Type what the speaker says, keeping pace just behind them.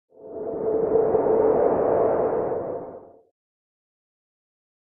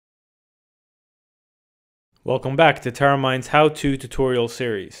Welcome back to Teramind's how-to tutorial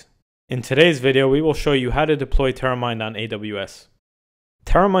series. In today's video, we will show you how to deploy Teramind on AWS.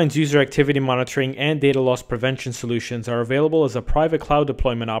 Teramind's user activity monitoring and data loss prevention solutions are available as a private cloud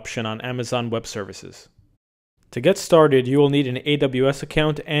deployment option on Amazon Web Services. To get started, you will need an AWS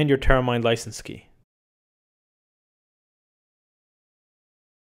account and your Teramind license key.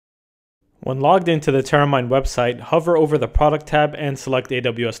 When logged into the Teramind website, hover over the Product tab and select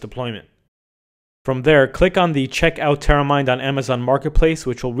AWS Deployment. From there, click on the Check Out Teramind on Amazon Marketplace,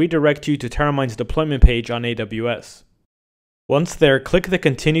 which will redirect you to Teramind's deployment page on AWS. Once there, click the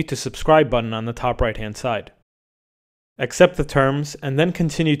Continue to Subscribe button on the top right-hand side. Accept the terms, and then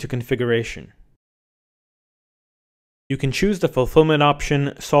continue to configuration. You can choose the fulfillment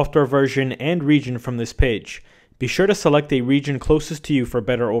option, software version, and region from this page. Be sure to select a region closest to you for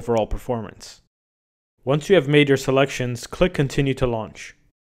better overall performance. Once you have made your selections, click Continue to Launch.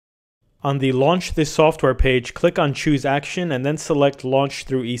 On the Launch this software page, click on Choose Action and then select Launch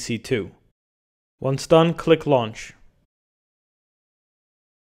through EC2. Once done, click Launch.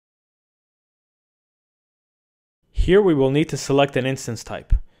 Here we will need to select an instance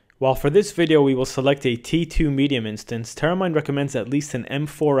type. While for this video we will select a T2 medium instance, Teramind recommends at least an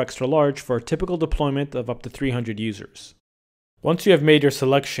M4 extra large for a typical deployment of up to 300 users. Once you have made your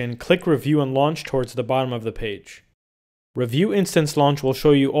selection, click Review and Launch towards the bottom of the page. Review Instance Launch will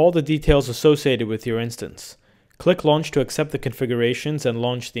show you all the details associated with your instance. Click Launch to accept the configurations and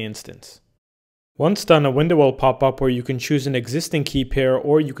launch the instance. Once done, a window will pop up where you can choose an existing key pair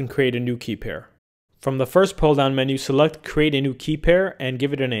or you can create a new key pair. From the first pull-down menu, select Create a new key pair and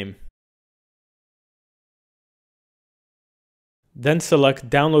give it a name. Then select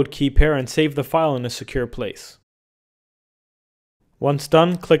Download key pair and save the file in a secure place. Once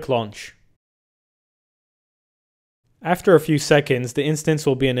done, click Launch. After a few seconds, the instance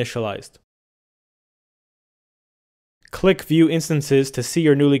will be initialized. Click View Instances to see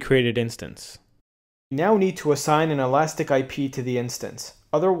your newly created instance. You now need to assign an elastic IP to the instance.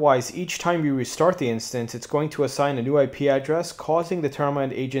 Otherwise, each time you restart the instance, it's going to assign a new IP address, causing the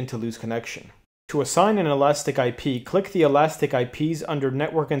Teramind agent to lose connection. To assign an elastic IP, click the Elastic IPs under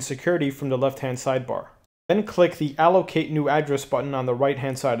Network and Security from the left-hand sidebar. Then click the Allocate New Address button on the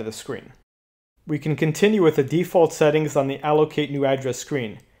right-hand side of the screen. We can continue with the default settings on the Allocate New Address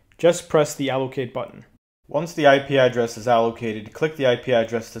screen. Just press the Allocate button. Once the IP address is allocated, click the IP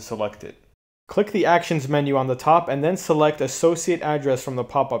address to select it. Click the Actions menu on the top and then select Associate Address from the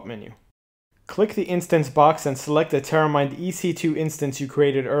pop-up menu. Click the Instance box and select the Teramind EC2 instance you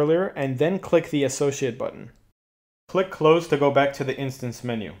created earlier and then click the Associate button. Click Close to go back to the Instance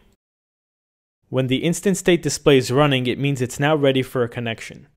menu. When the instance state displays running, it means it's now ready for a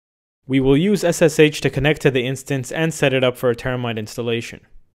connection. We will use SSH to connect to the instance and set it up for a Teramind installation.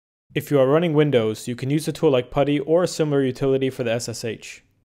 If you are running Windows, you can use a tool like PuTTY or a similar utility for the SSH.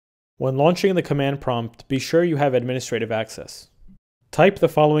 When launching the command prompt, be sure you have administrative access. Type the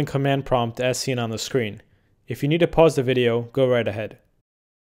following command prompt as seen on the screen. If you need to pause the video, go right ahead.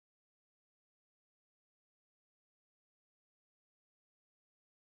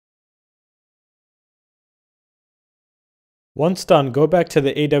 Once done, go back to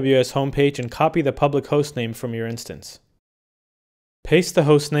the AWS homepage and copy the public hostname from your instance. Paste the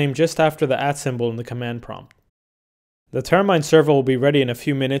hostname just after the @ symbol in the command prompt. The Teramind server will be ready in a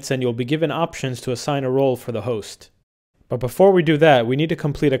few minutes and you'll be given options to assign a role for the host. But before we do that, we need to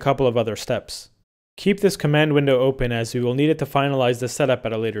complete a couple of other steps. Keep this command window open as we will need it to finalize the setup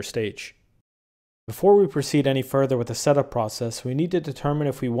at a later stage. Before we proceed any further with the setup process, we need to determine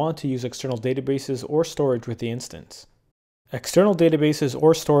if we want to use external databases or storage with the instance. External databases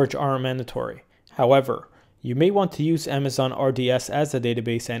or storage aren't mandatory. However, you may want to use Amazon RDS as a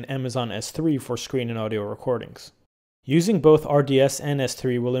database and Amazon S3 for screen and audio recordings. Using both RDS and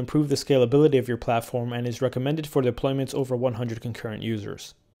S3 will improve the scalability of your platform and is recommended for deployments over 100 concurrent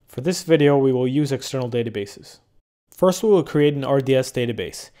users. For this video, we will use external databases. First, we will create an RDS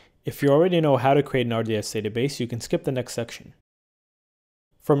database. If you already know how to create an RDS database, you can skip the next section.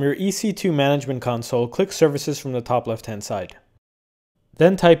 From your EC2 management console, click Services from the top left-hand side.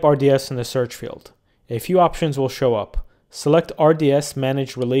 Then type RDS in the search field. A few options will show up. Select RDS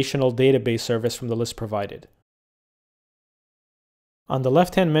Managed Relational Database Service from the list provided. On the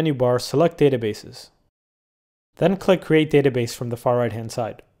left-hand menu bar, select Databases. Then click Create Database from the far right-hand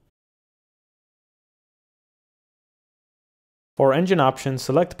side. For engine options,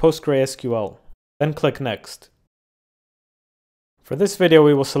 select PostgreSQL. Then click Next. For this video,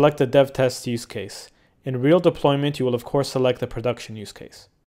 we will select the dev test use case. In real deployment, you will of course select the production use case.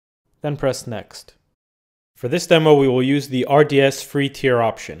 Then press Next. For this demo, we will use the RDS free tier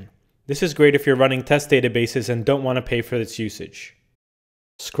option. This is great if you're running test databases and don't want to pay for its usage.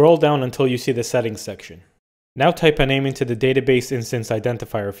 Scroll down until you see the settings section. Now type a name into the database instance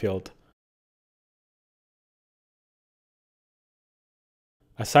identifier field.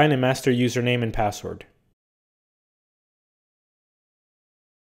 Assign a master username and password.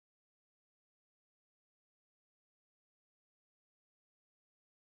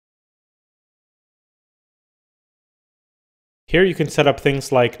 Here you can set up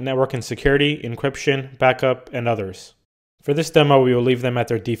things like network and security, encryption, backup, and others. For this demo, we will leave them at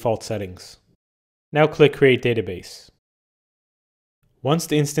their default settings. Now click Create Database. Once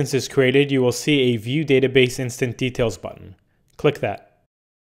the instance is created, you will see a View Database Instant Details button. Click that.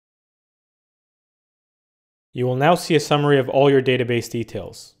 You will now see a summary of all your database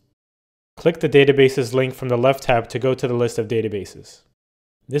details. Click the Databases link from the left tab to go to the list of databases.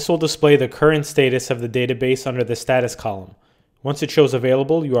 This will display the current status of the database under the Status column. Once it shows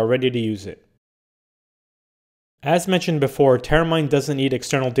available, you are ready to use it. As mentioned before, Teramind doesn't need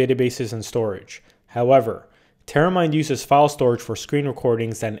external databases and storage. However, Teramind uses file storage for screen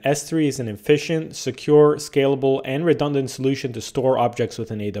recordings, and S3 is an efficient, secure, scalable, and redundant solution to store objects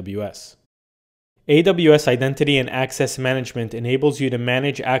within AWS. AWS Identity and Access Management enables you to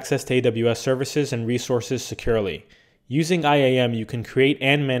manage access to AWS services and resources securely. Using IAM, you can create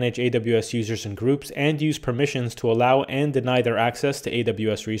and manage AWS users and groups and use permissions to allow and deny their access to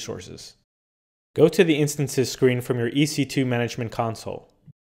AWS resources. Go to the Instances screen from your EC2 Management Console.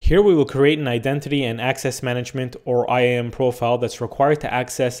 Here we will create an Identity and Access Management or IAM profile that's required to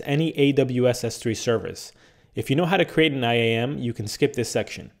access any AWS S3 service. If you know how to create an IAM, you can skip this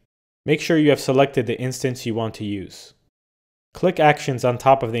section. Make sure you have selected the instance you want to use. Click Actions on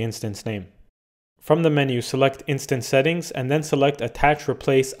top of the instance name. From the menu, select Instance Settings and then select Attach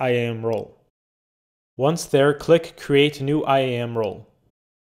Replace IAM Role. Once there, click Create New IAM Role.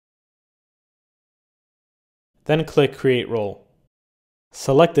 Then click Create Role.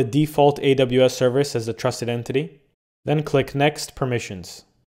 Select the default AWS service as the trusted entity. Then click Next Permissions.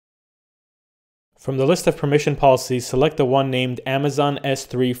 From the list of permission policies, select the one named Amazon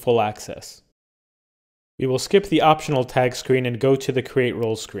S3 Full Access. We will skip the optional tag screen and go to the Create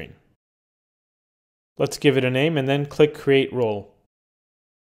Role screen. Let's give it a name and then click Create Role.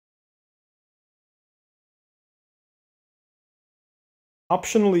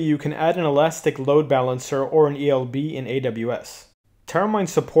 Optionally, you can add an elastic load balancer or an ELB in AWS. Teramind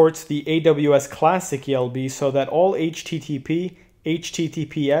supports the AWS Classic ELB so that all HTTP,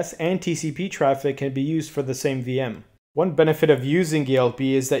 HTTPS, and TCP traffic can be used for the same VM. One benefit of using ELB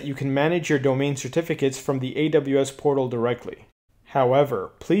is that you can manage your domain certificates from the AWS portal directly.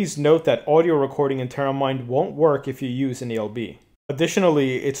 However, please note that audio recording in Teramind won't work if you use an ELB.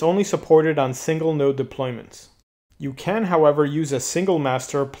 Additionally, it's only supported on single node deployments. You can, however, use a single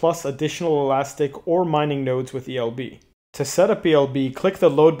master plus additional elastic or mining nodes with ELB. To set up ELB, click the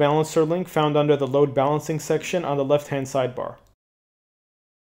load balancer link found under the load balancing section on the left-hand sidebar.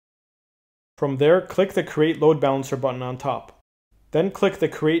 From there, click the Create Load Balancer button on top. Then click the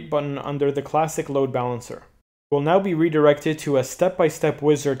Create button under the Classic Load Balancer. You will now be redirected to a step-by-step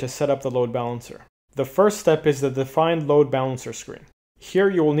wizard to set up the load balancer. The first step is the Define Load Balancer screen. Here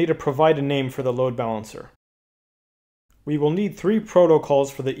you will need to provide a name for the load balancer. We will need 3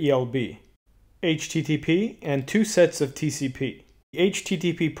 protocols for the ELB, HTTP and 2 sets of TCP. The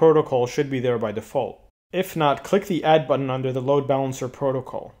HTTP protocol should be there by default. If not, click the Add button under the Load Balancer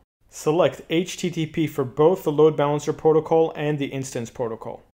protocol. Select HTTP for both the Load Balancer protocol and the Instance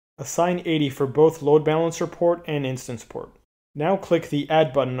protocol. Assign 80 for both Load Balancer port and Instance port. Now click the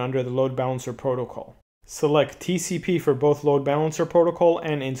Add button under the Load Balancer protocol. Select TCP for both Load Balancer protocol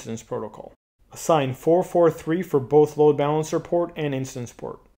and Instance protocol. Assign 443 for both Load Balancer port and Instance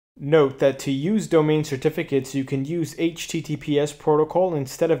port. Note that to use domain certificates, you can use HTTPS protocol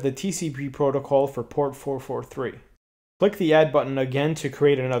instead of the TCP protocol for port 443. Click the Add button again to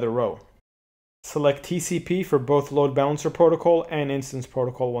create another row. Select TCP for both Load Balancer protocol and Instance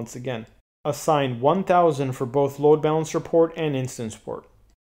protocol once again. Assign 1000 for both Load Balancer port and Instance port.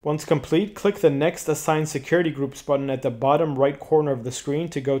 Once complete, click the Next Assign Security Groups button at the bottom right corner of the screen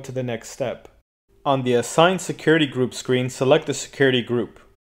to go to the next step. On the Assign Security Group screen, select a security group.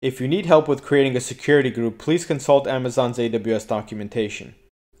 If you need help with creating a security group, please consult Amazon's AWS documentation.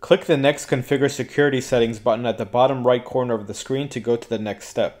 Click the Next Configure Security Settings button at the bottom right corner of the screen to go to the next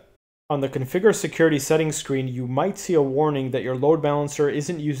step. On the Configure Security Settings screen, you might see a warning that your load balancer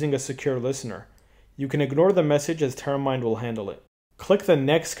isn't using a secure listener. You can ignore the message as Teramind will handle it. Click the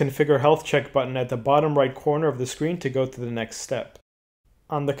Next Configure Health Check button at the bottom right corner of the screen to go to the next step.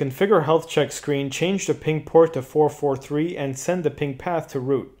 On the Configure Health Check screen, change the ping port to 443 and send the ping path to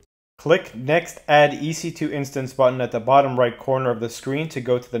root. Click Next Add EC2 Instance button at the bottom right corner of the screen to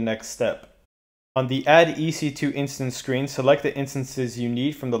go to the next step. On the Add EC2 Instance screen, select the instances you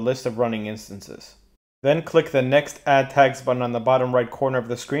need from the list of running instances. Then click the Next Add Tags button on the bottom right corner of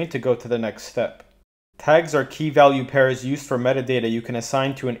the screen to go to the next step. Tags are key value pairs used for metadata you can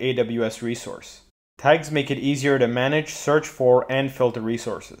assign to an AWS resource. Tags make it easier to manage, search for, and filter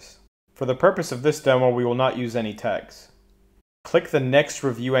resources. For the purpose of this demo, we will not use any tags. Click the Next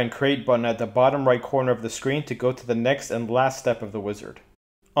Review and Create button at the bottom right corner of the screen to go to the next and last step of the wizard.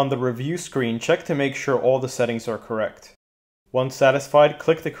 On the Review screen, check to make sure all the settings are correct. Once satisfied,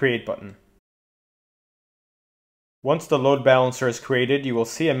 click the Create button. Once the load balancer is created, you will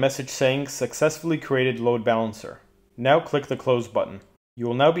see a message saying Successfully created load balancer. Now click the Close button. You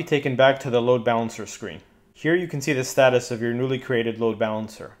will now be taken back to the load balancer screen. Here you can see the status of your newly created load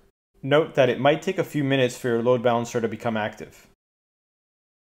balancer. Note that it might take a few minutes for your load balancer to become active.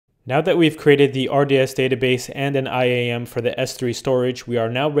 Now that we've created the RDS database and an IAM for the S3 storage, we are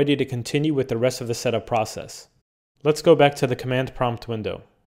now ready to continue with the rest of the setup process. Let's go back to the command prompt window.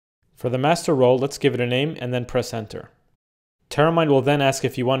 For the master role, let's give it a name and then press enter. Teramind will then ask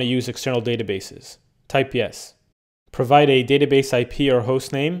if you want to use external databases. Type yes. Provide a database IP or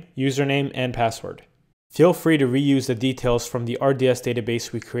host name, username, and password. Feel free to reuse the details from the RDS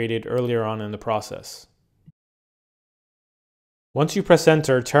database we created earlier on in the process. Once you press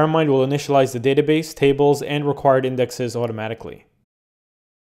enter, Teramind will initialize the database, tables, and required indexes automatically.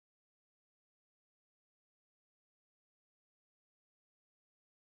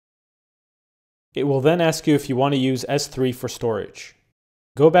 It will then ask you if you want to use S3 for storage.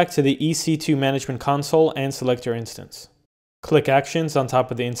 Go back to the EC2 Management Console and select your instance. Click Actions on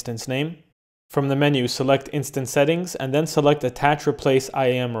top of the instance name. From the menu, select Instance Settings and then select Attach Replace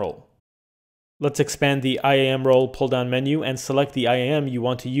IAM Role. Let's expand the IAM role pull-down menu and select the IAM you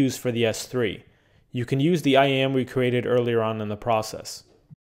want to use for the S3. You can use the IAM we created earlier on in the process.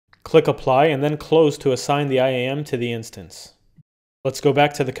 Click Apply and then Close to assign the IAM to the instance. Let's go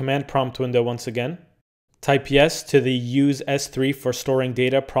back to the command prompt window once again. Type yes to the Use S3 for storing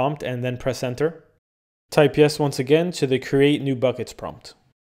data prompt and then press enter. Type yes once again to the Create New Buckets prompt.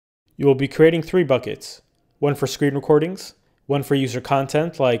 You will be creating 3 buckets, one for screen recordings, one for user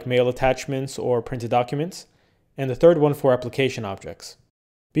content like mail attachments or printed documents, and the third one for application objects.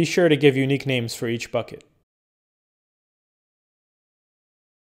 Be sure to give unique names for each bucket.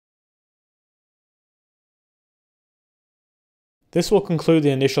 This will conclude the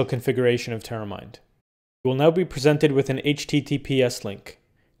initial configuration of Teramind. You will now be presented with an HTTPS link.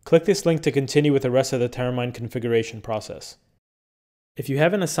 Click this link to continue with the rest of the Teramind configuration process. If you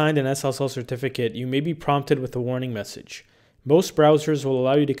haven't assigned an SSL certificate, you may be prompted with a warning message. Most browsers will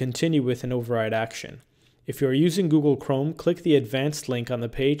allow you to continue with an override action. If you are using Google Chrome, click the advanced link on the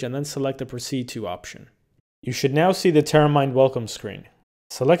page and then select the Proceed to option. You should now see the Teramind welcome screen.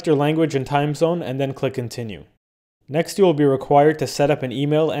 Select your language and time zone and then click Continue. Next, you will be required to set up an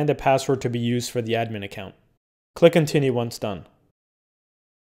email and a password to be used for the admin account. Click Continue once done.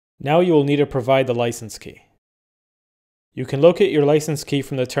 Now you will need to provide the license key. You can locate your license key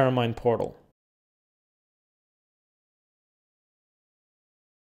from the Teramind portal.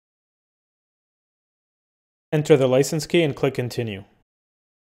 Enter the license key and click Continue.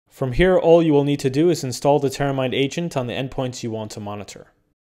 From here, all you will need to do is install the Teramind agent on the endpoints you want to monitor.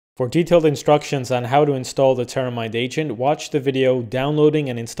 For detailed instructions on how to install the Teramind agent, watch the video Downloading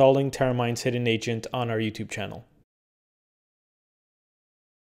and Installing Teramind's Hidden Agent on our YouTube channel.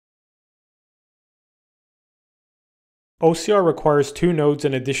 OCR requires 2 nodes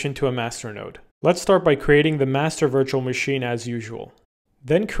in addition to a master node. Let's start by creating the master virtual machine as usual.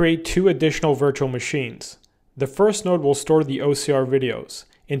 Then create 2 additional virtual machines. The first node will store the OCR videos.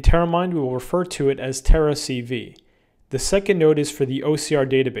 In Teramind, we will refer to it as TeraCV. The second node is for the OCR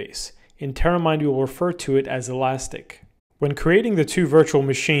database. In Teramind, we will refer to it as Elastic. When creating the 2 virtual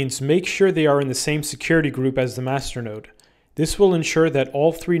machines, make sure they are in the same security group as the master node. This will ensure that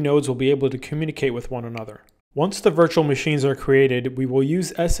all 3 nodes will be able to communicate with one another. Once the virtual machines are created, we will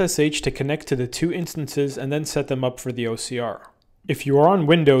use SSH to connect to the 2 instances and then set them up for the OCR. If you are on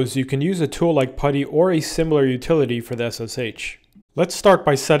Windows, you can use a tool like PuTTY or a similar utility for the SSH. Let's start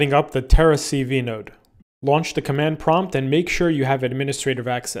by setting up the TeraCV node. Launch the command prompt and make sure you have administrative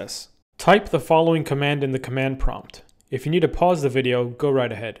access. Type the following command in the command prompt. If you need to pause the video, go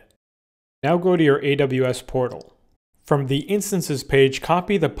right ahead. Now go to your AWS portal. From the Instances page,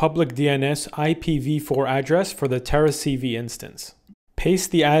 copy the public DNS IPv4 address for the TeraCV instance. Paste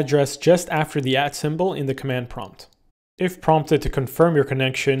the address just after the @ symbol in the command prompt. If prompted to confirm your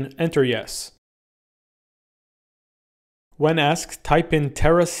connection, enter yes. When asked, type in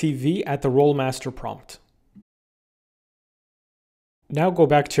TeraCV at the role master prompt. Now go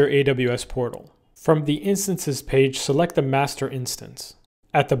back to your AWS portal. From the Instances page, select the master instance.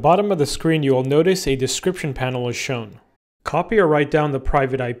 At the bottom of the screen, you will notice a description panel is shown. Copy or write down the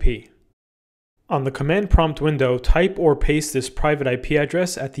private IP. On the command prompt window, type or paste this private IP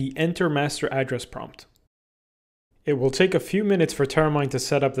address at the Enter Master Address prompt. It will take a few minutes for Teramind to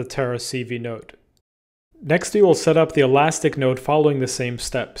set up the TeraCV node. Next, we will set up the Elastic node following the same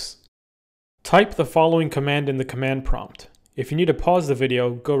steps. Type the following command in the command prompt. If you need to pause the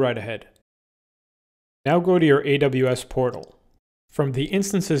video, go right ahead. Now go to your AWS portal. From the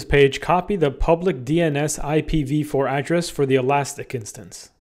Instances page, copy the public DNS IPv4 address for the Elastic instance.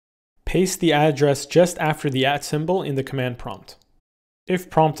 Paste the address just after the @ symbol in the command prompt.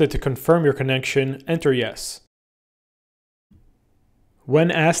 If prompted to confirm your connection, enter yes.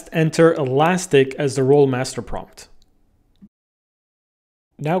 When asked, enter Elastic as the role master prompt.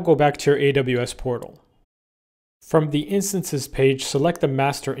 Now go back to your AWS portal. From the Instances page, select the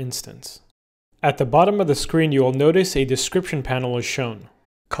master instance. At the bottom of the screen, you will notice a description panel is shown.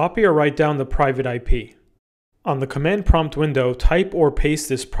 Copy or write down the private IP. On the command prompt window, type or paste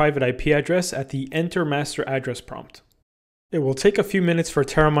this private IP address at the Enter Master Address prompt. It will take a few minutes for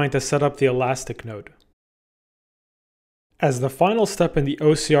Teramind to set up the Elastic node. As the final step in the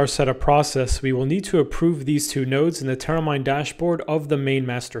OCR setup process, we will need to approve these two nodes in the Teramind dashboard of the main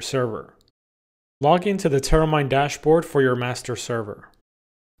master server. Log into the Teramind dashboard for your master server.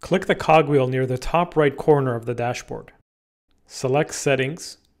 Click the cogwheel near the top right corner of the dashboard. Select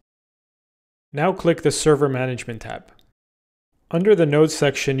Settings. Now click the Server Management tab. Under the Nodes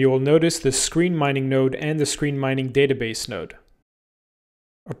section, you will notice the Screen Mining node and the Screen Mining Database node.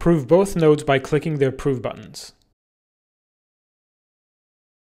 Approve both nodes by clicking the Approve buttons.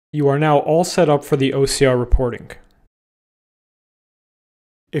 You are now all set up for the OCR reporting.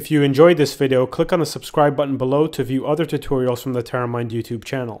 If you enjoyed this video, click on the subscribe button below to view other tutorials from the Teramind YouTube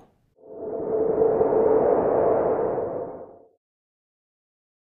channel.